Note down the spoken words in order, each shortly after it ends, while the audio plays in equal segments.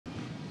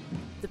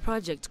The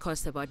project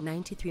cost about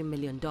 $93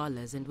 million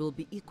and will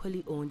be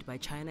equally owned by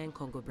China and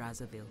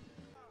Congo-Brazzaville.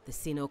 The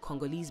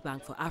Sino-Congolese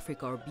Bank for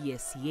Africa, or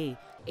BSCA,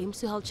 aims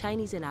to help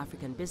Chinese and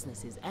African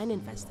businesses and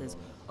investors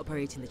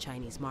operate in the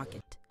Chinese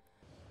market.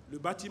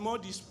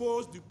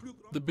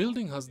 The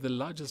building has the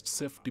largest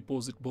safe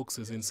deposit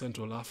boxes in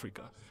Central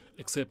Africa,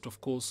 except, of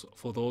course,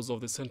 for those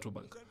of the central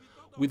bank.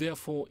 We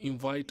therefore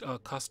invite our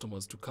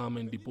customers to come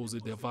and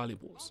deposit their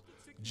valuables,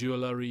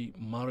 jewelry,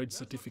 marriage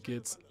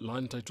certificates,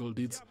 land title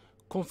deeds,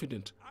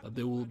 confident that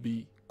they will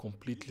be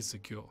completely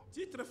secure.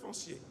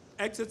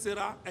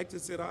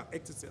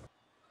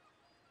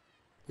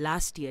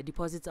 Last year,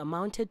 deposits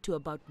amounted to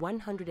about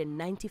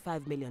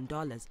 $195 million,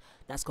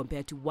 that's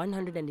compared to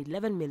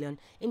 $111 million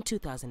in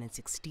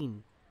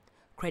 2016.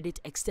 Credit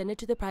extended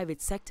to the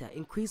private sector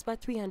increased by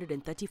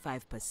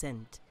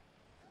 335%.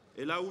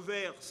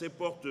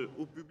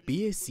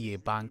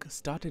 BSCA Bank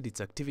started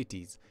its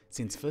activities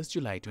since 1st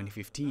July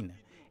 2015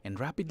 and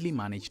rapidly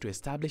managed to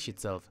establish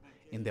itself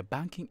in the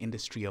banking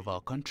industry of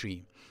our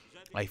country.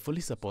 I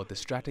fully support the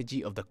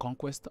strategy of the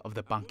conquest of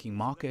the banking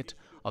market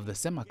of the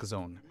CEMAC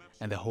zone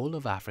and the whole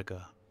of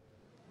Africa.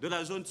 The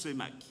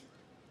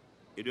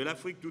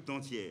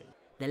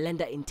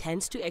lender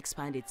intends to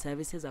expand its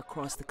services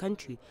across the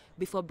country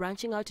before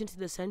branching out into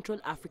the Central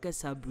Africa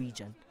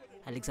sub-region.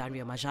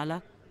 Alexandria,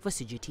 Majalla for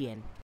CGTN.